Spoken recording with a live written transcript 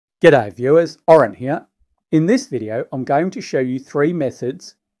G'day viewers, Oren here. In this video, I'm going to show you 3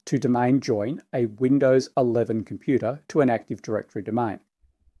 methods to domain join a Windows 11 computer to an Active Directory domain.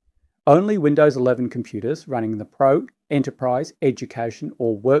 Only Windows 11 computers running the Pro, Enterprise, Education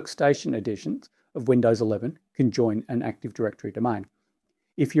or Workstation editions of Windows 11 can join an Active Directory domain.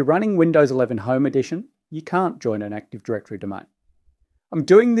 If you're running Windows 11 Home Edition, you can't join an Active Directory domain. I'm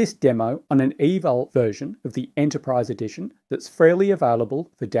doing this demo on an eval version of the Enterprise Edition that's freely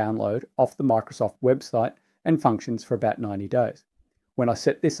available for download off the Microsoft website and functions for about 90 days. When I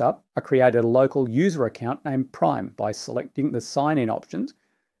set this up, I created a local user account named Prime by selecting the sign-in options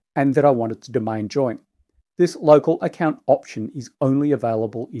and that I wanted to domain join. This local account option is only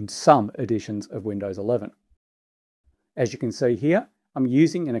available in some editions of Windows 11. As you can see here, I'm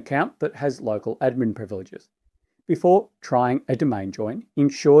using an account that has local admin privileges. Before trying a domain join,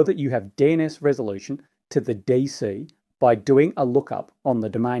 ensure that you have DNS resolution to the DC by doing a lookup on the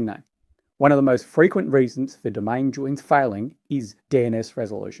domain name. One of the most frequent reasons for domain joins failing is DNS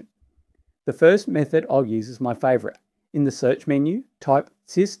resolution. The first method I'll use is my favorite. In the search menu, type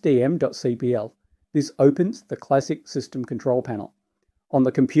sysdm.cpl. This opens the classic system control panel. On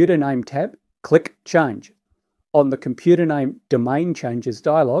the computer name tab, click Change. On the computer name Domain Changes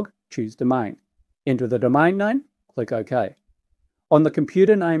dialog, choose Domain. Enter the domain name, click OK. On the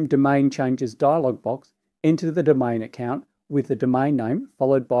computer name Domain Changes dialog box, enter the domain account with the domain name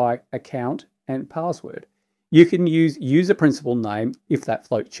followed by account and password. You can use user principal name if that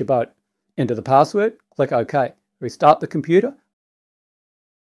floats your boat. Enter the password, click OK. Restart the computer,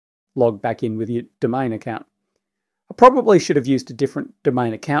 log back in with your domain account. I probably should have used a different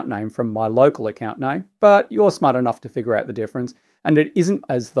domain account name from my local account name, but you're smart enough to figure out the difference, and it isn't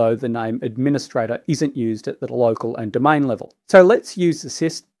as though the name administrator isn't used at the local and domain level. So let's use the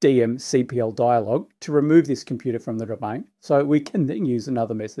sysdm CPL dialog to remove this computer from the domain, so we can then use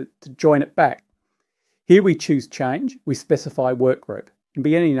another method to join it back. Here we choose change, we specify workgroup. It can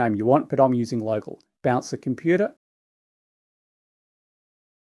be any name you want, but I'm using local. Bounce the computer,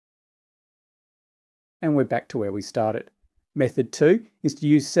 and we're back to where we started. Method 2 is to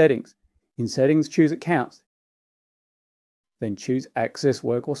use settings. In settings, choose accounts. Then choose access,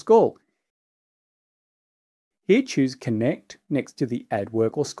 work or school. Here choose connect next to the add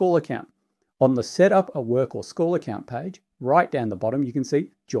work or school account. On the set up a work or school account page, right down the bottom you can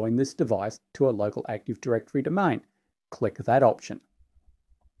see join this device to a local Active Directory domain. Click that option.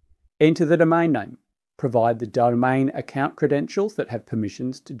 Enter the domain name. Provide the domain account credentials that have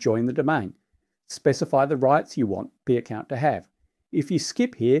permissions to join the domain. Specify the rights you want the account to have. If you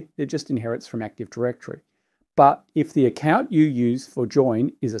skip here, it just inherits from Active Directory. But if the account you use for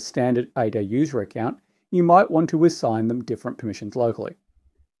join is a standard ADA user account, you might want to assign them different permissions locally.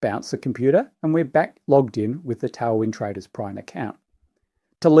 Bounce the computer and we're back logged in with the Tailwind Traders Prime account.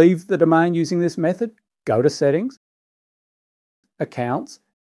 To leave the domain using this method, go to Settings, Accounts,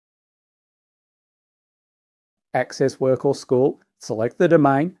 Access Work or School, select the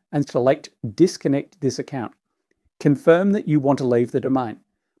domain and select Disconnect this account. Confirm that you want to leave the domain.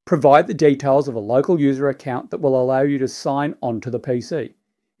 Provide the details of a local user account that will allow you to sign onto the PC.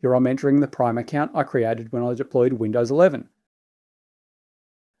 Here I'm entering the Prime account I created when I deployed Windows 11.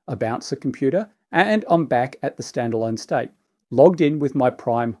 I bounce the computer and I'm back at the standalone state, logged in with my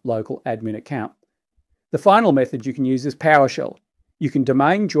Prime local admin account. The final method you can use is PowerShell. You can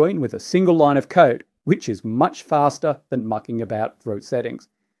domain join with a single line of code, which is much faster than mucking about through settings.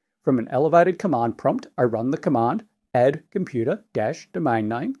 From an elevated command prompt, I run the command add computer-domain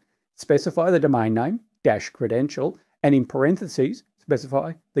name, specify the domain name, -credential, and in parentheses,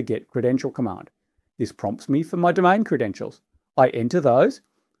 specify the get credential command. This prompts me for my domain credentials. I enter those,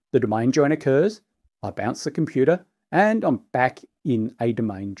 the domain join occurs, I bounce the computer, and I'm back in a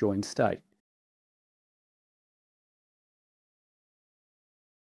domain join state.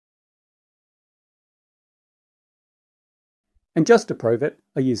 And just to prove it,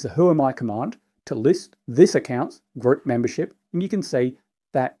 I use the whoami command to list this account's group membership, and you can see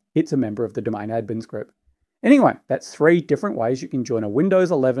that it's a member of the domain admins group. Anyway, that's 3 different ways you can join a Windows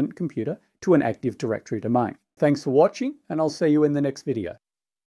 11 computer to an Active Directory domain. Thanks for watching, and I'll see you in the next video.